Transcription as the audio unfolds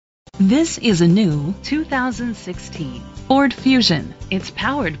This is a new 2016 Ford Fusion. It's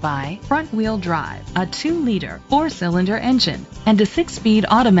powered by front-wheel drive, a 2-liter 4-cylinder engine, and a 6-speed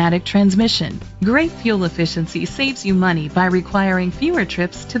automatic transmission. Great fuel efficiency saves you money by requiring fewer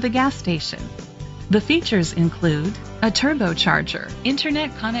trips to the gas station. The features include a turbocharger, internet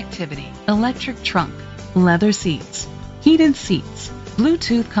connectivity, electric trunk, leather seats, heated seats,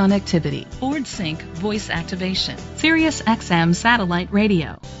 Bluetooth connectivity, Ford Sync voice activation, Sirius XM satellite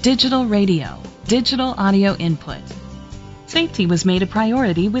radio, digital audio input. Safety was made a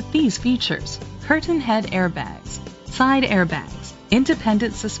priority with these features: curtain head airbags, side airbags,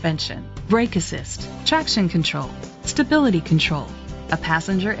 independent suspension, brake assist, traction control, stability control, a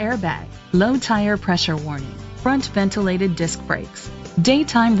passenger airbag, low tire pressure warning, front ventilated disc brakes,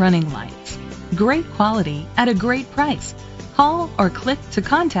 daytime running lights. Great quality at a great price. Call or click to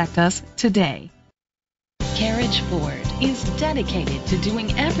contact us today. Carriage Ford is dedicated to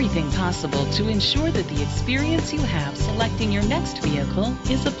doing everything possible to ensure that the experience you have selecting your next vehicle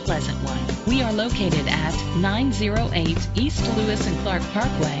is a pleasant one. We are located at 908 East Lewis and Clark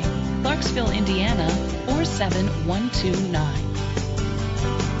Parkway, Clarksville, Indiana 47129.